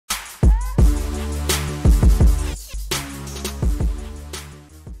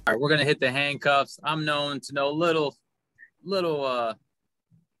All right, we're gonna hit the handcuffs. I'm known to know a little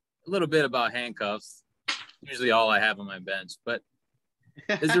bit about handcuffs. Usually all I have on my bench, but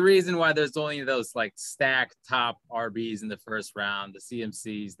there's a reason why there's only those like stacked top RBs in the first round, the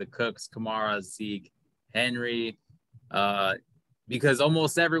CMCs, the Cooks, Kamara, Zeke, Henry, because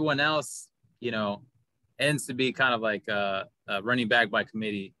almost everyone else, ends to be kind of like a running back by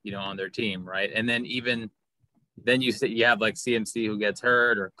committee, on their team, right? And then then you have like CMC who gets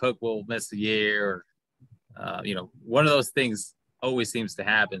hurt, or Cook will miss a year, or one of those things always seems to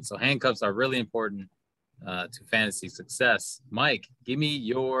happen. So handcuffs are really important to fantasy success. Mike, give me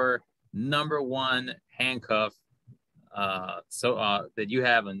your number one handcuff that you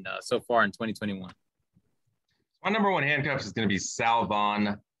have so far in 2021. My number one handcuff is going to be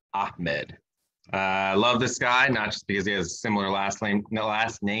Salvon Ahmed. I love this guy, not just because he has a similar last name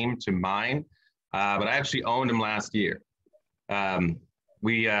to mine, but I actually owned him last year.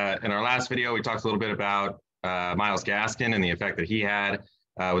 We in our last video, we talked a little bit about Myles Gaskin and the effect that he had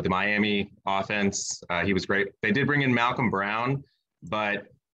with the Miami offense. He was great. They did bring in Malcolm Brown, but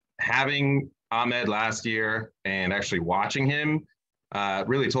having Ahmed last year and actually watching him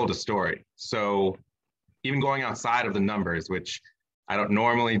really told a story. So even going outside of the numbers, which I don't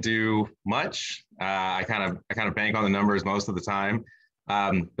normally do much, I kind of bank on the numbers most of the time.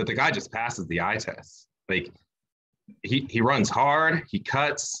 But the guy just passes the eye test. Like he runs hard, he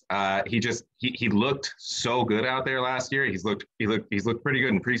cuts. He looked so good out there last year. He's looked pretty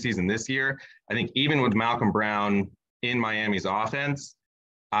good in preseason this year. I think even with Malcolm Brown in Miami's offense,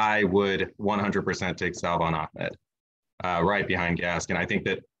 I would 100% take Salvon Ahmed right behind Gaskin. I think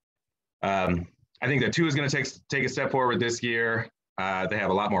that Tua is going to take a step forward this year. They have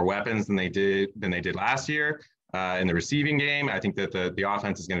a lot more weapons than they did last year in the receiving game. I think that the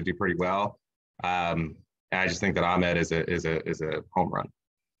offense is going to do pretty well. I just think that Ahmed is a home run.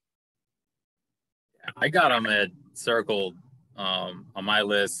 I got Ahmed circled on my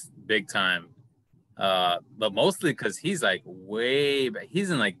list big time, but mostly because he's like he's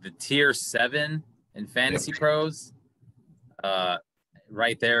in like the tier 7 in fantasy pros,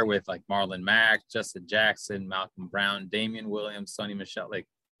 right there with like Marlon Mack, Justin Jackson, Malcolm Brown, Damian Williams, Sonny Michel. Like,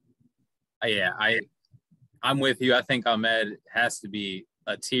 I'm with you. I think Ahmed has to be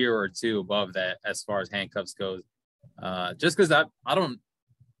a tier or two above that as far as handcuffs goes. Just because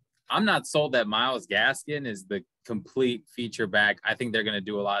I'm not sold that Myles Gaskin is the complete feature back. I think they're going to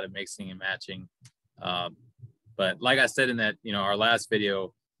do a lot of mixing and matching. But like I said in that, our last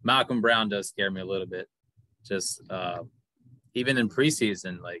video, Malcolm Brown does scare me a little bit. Just even in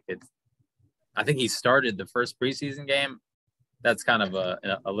preseason, I think he started the first preseason game. That's kind of a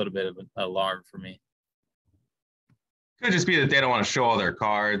little bit of an alarm for me. Could just be that they don't want to show all their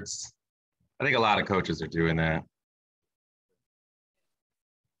cards. I think a lot of coaches are doing that.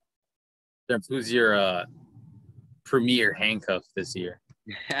 Who's your premier handcuff this year?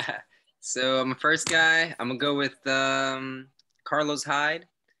 So my first guy, I'm gonna go with Carlos Hyde.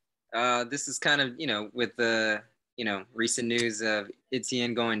 This is kind of with the recent news of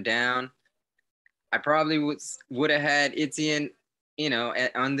Etienne going down. I probably would have had Etienne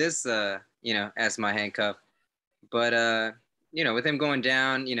on this as my handcuff. But, with him going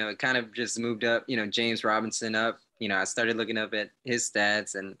down, it kind of just moved up, James Robinson up. I started looking up at his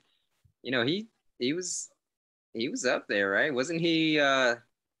stats and, he was up there, right? Wasn't he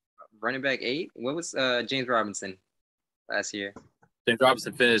running back 8? What was James Robinson last year? James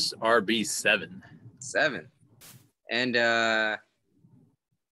Robinson finished RB 7. 7. And,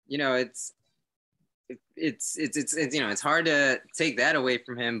 it's hard to take that away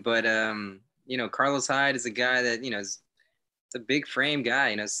from him, but, Carlos Hyde is a guy that, is a big frame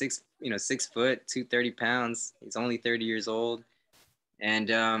guy, 6 foot, 230 pounds. He's only 30 years old. And,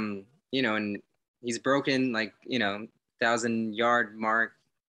 and he's broken 1,000-yard mark,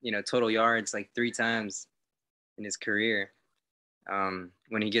 total yards 3 times in his career.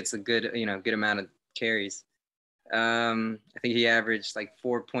 When he gets a good amount of carries. I think he averaged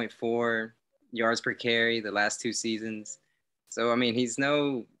 4.4 yards per carry the last 2 seasons. So, he's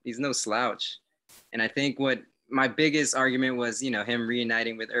no slouch. And I think what my biggest argument was, him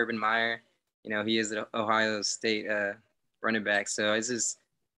reuniting with Urban Meyer. He is an Ohio State running back. So it's just,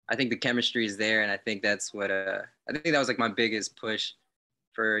 I think the chemistry is there. And I think that's what, I think that was my biggest push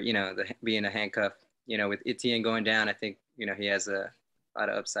for, being a handcuff. With Etienne going down, I think, he has a lot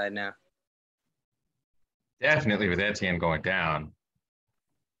of upside now. Definitely with Etienne going down.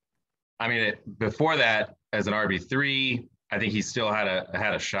 Before that, as an RB3, I think he still had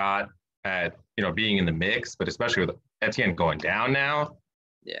a shot at being in the mix, but especially with Etienne going down now.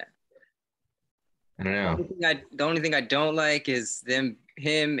 Yeah. I don't know. The only thing I don't like is them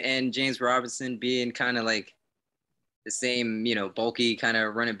him and James Robinson being kind of like the same, bulky kind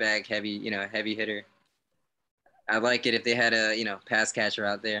of running back, heavy, heavy hitter. I like it if they had a, pass catcher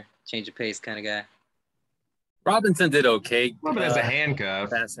out there, change of pace kind of guy. Robinson did okay. Well, but as a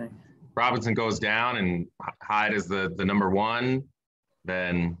handcuff, passing. Robinson goes down and Hyde is the number one,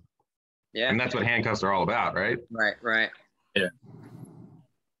 then yeah, and that's what handcuffs are all about, right? Right. Yeah.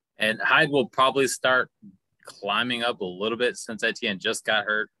 And Hyde will probably start climbing up a little bit since Etienne just got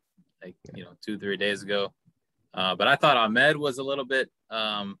hurt, 2-3 days ago. But I thought Ahmed was a little bit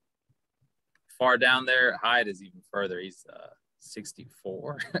far down there. Hyde is even further. He's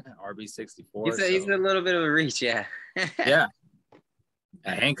 64, RB 64. He's a little bit of a reach, yeah. Yeah.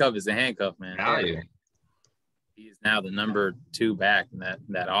 A handcuff is a handcuff, man. Yeah. He's now the number 2 back in that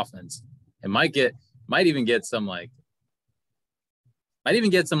offense. It might even get some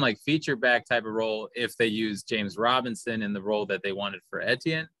feature back type of role if they use James Robinson in the role that they wanted for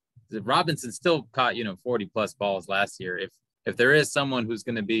Etienne. Robinson still caught 40 plus balls last year. If there is someone who's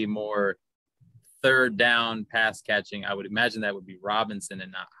going to be more third down pass catching, I would imagine that would be Robinson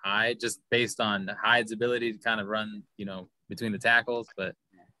and not Hyde, just based on Hyde's ability to kind of run between the tackles. But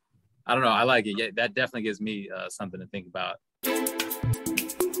I don't know. I like it. Yeah, that definitely gives me something to think about